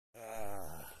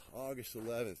August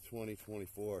 11th,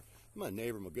 2024. My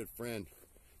neighbor, my good friend,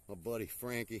 my buddy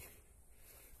Frankie,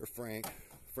 or Frank,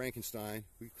 Frankenstein.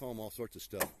 We call him all sorts of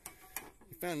stuff.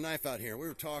 He found a knife out here. We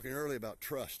were talking earlier about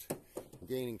trust,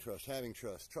 gaining trust, having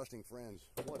trust, trusting friends,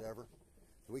 whatever.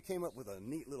 So we came up with a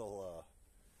neat little,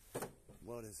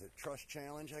 what is it, trust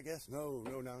challenge, I guess? No,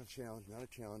 not a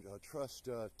challenge, a trust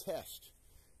test.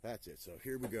 That's it. So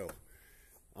here we go.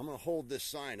 I'm going to hold this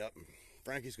sign up, and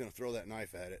Frankie's going to throw that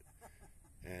knife at it,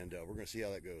 and we're going to see how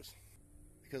that goes.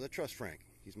 Because I trust Frank.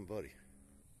 He's my buddy.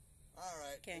 All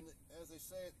right. Okay. As they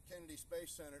say at the Kennedy Space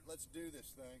Center, let's do this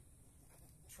thing.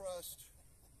 Trust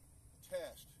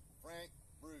test. Frank,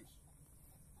 Bruce,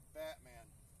 Batman.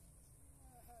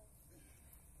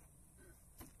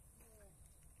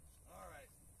 All right.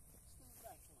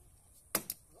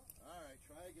 All right.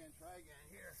 Try again.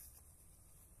 Here.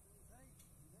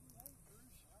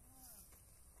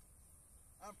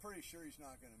 I'm pretty sure he's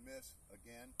not going to miss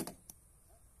again.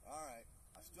 All right.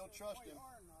 I still trust him.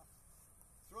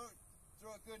 Throw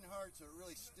it good and hard so it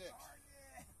really sticks.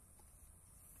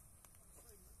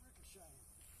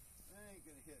 That ain't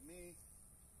going to hit me.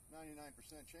 99%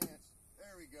 chance.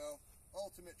 There we go.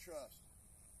 Ultimate trust.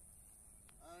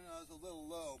 I don't know, it was a little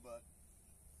low, but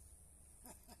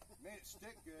made it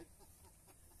stick good.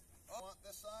 Oh, want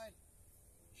this side?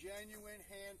 Genuine,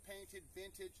 hand-painted,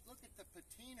 vintage. Look at the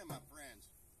patina, my friends.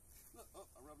 Look, oh,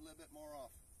 I rubbed a little bit more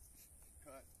off.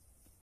 Cut.